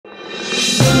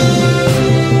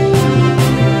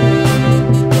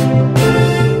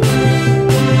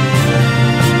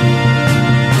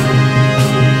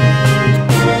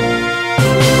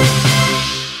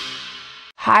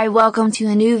Hi, welcome to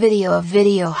a new video of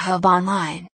Video Hub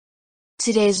Online.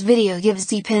 Today's video gives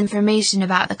deep information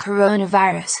about the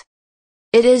coronavirus.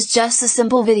 It is just a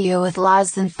simple video with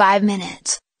less than 5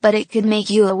 minutes, but it could make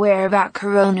you aware about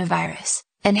coronavirus,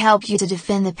 and help you to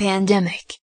defend the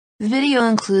pandemic. The video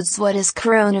includes what is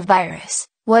coronavirus,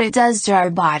 what it does to our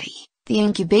body, the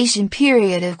incubation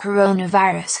period of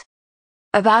coronavirus,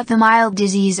 about the mild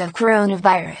disease of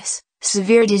coronavirus,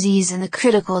 severe disease and the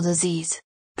critical disease.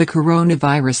 The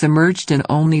coronavirus emerged in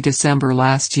only December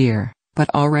last year, but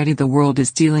already the world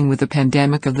is dealing with the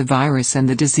pandemic of the virus and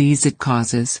the disease it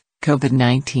causes,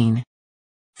 COVID-19.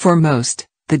 For most,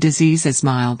 the disease is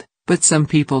mild, but some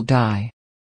people die.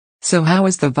 So how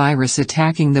is the virus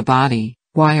attacking the body,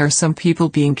 why are some people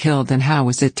being killed and how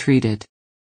is it treated?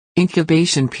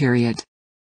 Incubation period.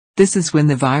 This is when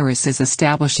the virus is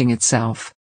establishing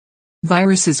itself.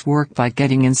 Viruses work by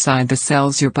getting inside the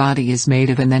cells your body is made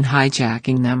of and then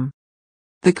hijacking them.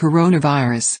 The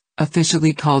coronavirus,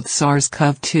 officially called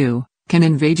SARS-CoV-2, can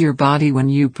invade your body when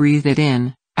you breathe it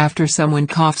in, after someone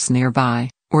coughs nearby,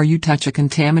 or you touch a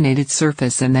contaminated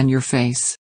surface and then your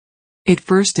face. It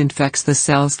first infects the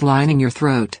cells lining your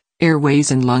throat,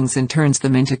 airways and lungs and turns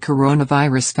them into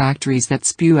coronavirus factories that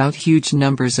spew out huge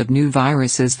numbers of new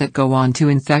viruses that go on to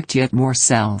infect yet more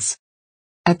cells.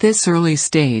 At this early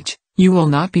stage, you will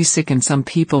not be sick and some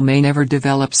people may never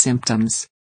develop symptoms.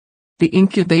 The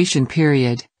incubation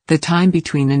period, the time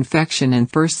between infection and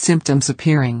first symptoms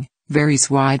appearing, varies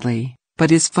widely,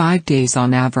 but is 5 days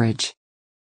on average.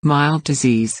 Mild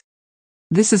disease.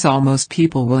 This is all most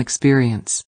people will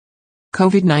experience.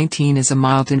 COVID-19 is a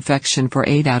mild infection for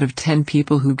 8 out of 10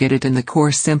 people who get it and the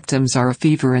core symptoms are a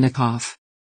fever and a cough.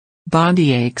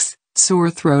 Body aches, sore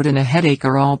throat and a headache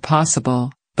are all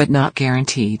possible, but not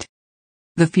guaranteed.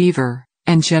 The fever,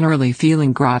 and generally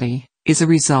feeling groggy, is a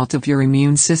result of your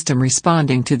immune system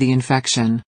responding to the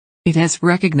infection. It has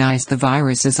recognized the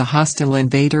virus as a hostile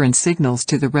invader and signals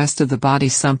to the rest of the body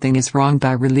something is wrong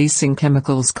by releasing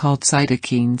chemicals called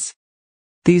cytokines.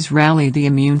 These rally the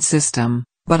immune system,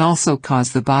 but also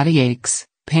cause the body aches,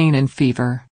 pain and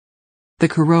fever. The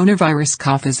coronavirus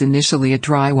cough is initially a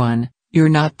dry one, you're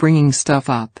not bringing stuff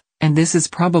up, and this is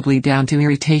probably down to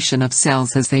irritation of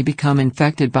cells as they become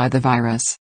infected by the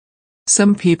virus.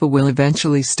 Some people will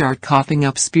eventually start coughing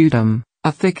up sputum,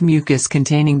 a thick mucus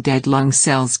containing dead lung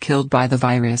cells killed by the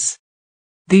virus.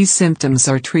 These symptoms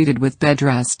are treated with bed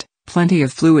rest, plenty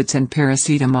of fluids and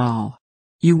paracetamol.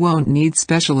 You won't need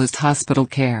specialist hospital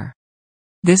care.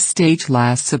 This stage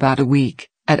lasts about a week,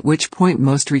 at which point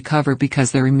most recover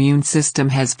because their immune system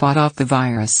has fought off the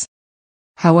virus.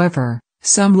 However,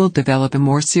 some will develop a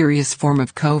more serious form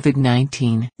of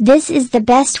COVID-19. This is the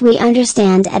best we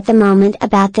understand at the moment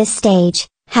about this stage.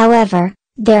 However,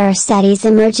 there are studies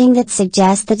emerging that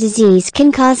suggest the disease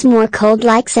can cause more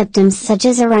cold-like symptoms such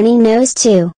as a runny nose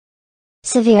too.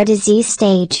 Severe disease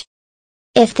stage.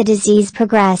 If the disease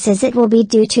progresses, it will be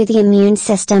due to the immune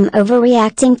system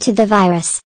overreacting to the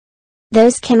virus.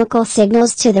 Those chemical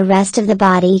signals to the rest of the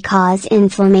body cause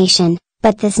inflammation,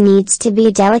 but this needs to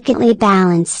be delicately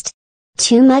balanced.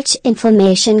 Too much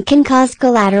inflammation can cause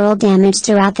collateral damage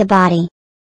throughout the body.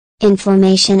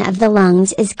 Inflammation of the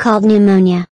lungs is called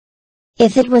pneumonia.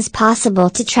 If it was possible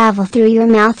to travel through your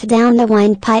mouth down the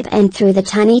windpipe and through the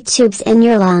tiny tubes in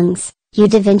your lungs,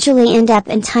 you'd eventually end up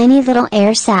in tiny little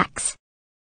air sacs.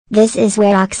 This is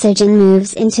where oxygen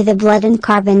moves into the blood and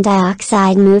carbon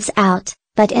dioxide moves out,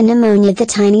 but in pneumonia the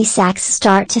tiny sacs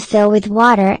start to fill with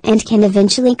water and can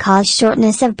eventually cause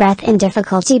shortness of breath and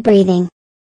difficulty breathing.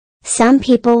 Some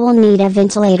people will need a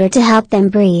ventilator to help them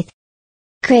breathe.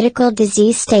 Critical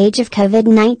disease stage of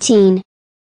COVID-19.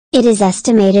 It is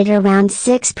estimated around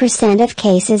 6% of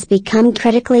cases become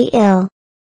critically ill.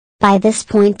 By this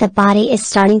point the body is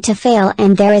starting to fail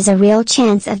and there is a real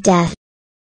chance of death.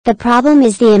 The problem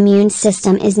is the immune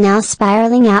system is now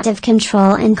spiraling out of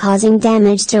control and causing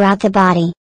damage throughout the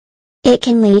body. It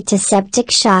can lead to septic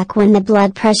shock when the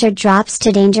blood pressure drops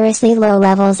to dangerously low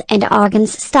levels and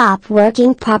organs stop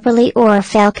working properly or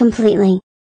fail completely.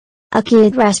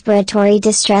 Acute respiratory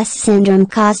distress syndrome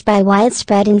caused by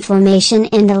widespread inflammation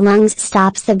in the lungs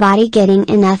stops the body getting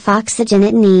enough oxygen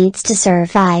it needs to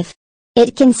survive.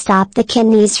 It can stop the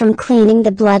kidneys from cleaning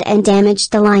the blood and damage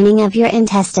the lining of your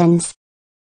intestines.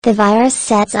 The virus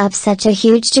sets up such a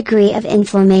huge degree of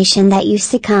inflammation that you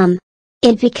succumb.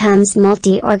 It becomes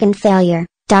multi-organ failure,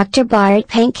 Dr. Bart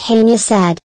Pankania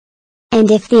said.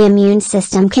 And if the immune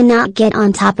system cannot get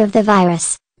on top of the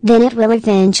virus, Then it will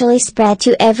eventually spread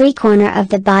to every corner of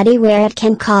the body where it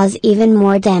can cause even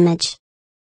more damage.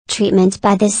 Treatment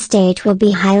by this stage will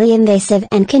be highly invasive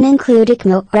and can include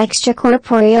ECMO or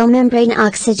extracorporeal membrane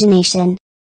oxygenation.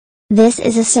 This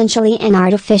is essentially an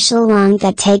artificial lung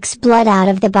that takes blood out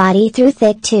of the body through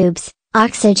thick tubes,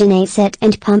 oxygenates it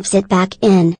and pumps it back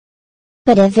in.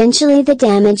 But eventually the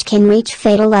damage can reach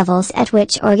fatal levels at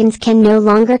which organs can no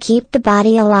longer keep the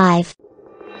body alive.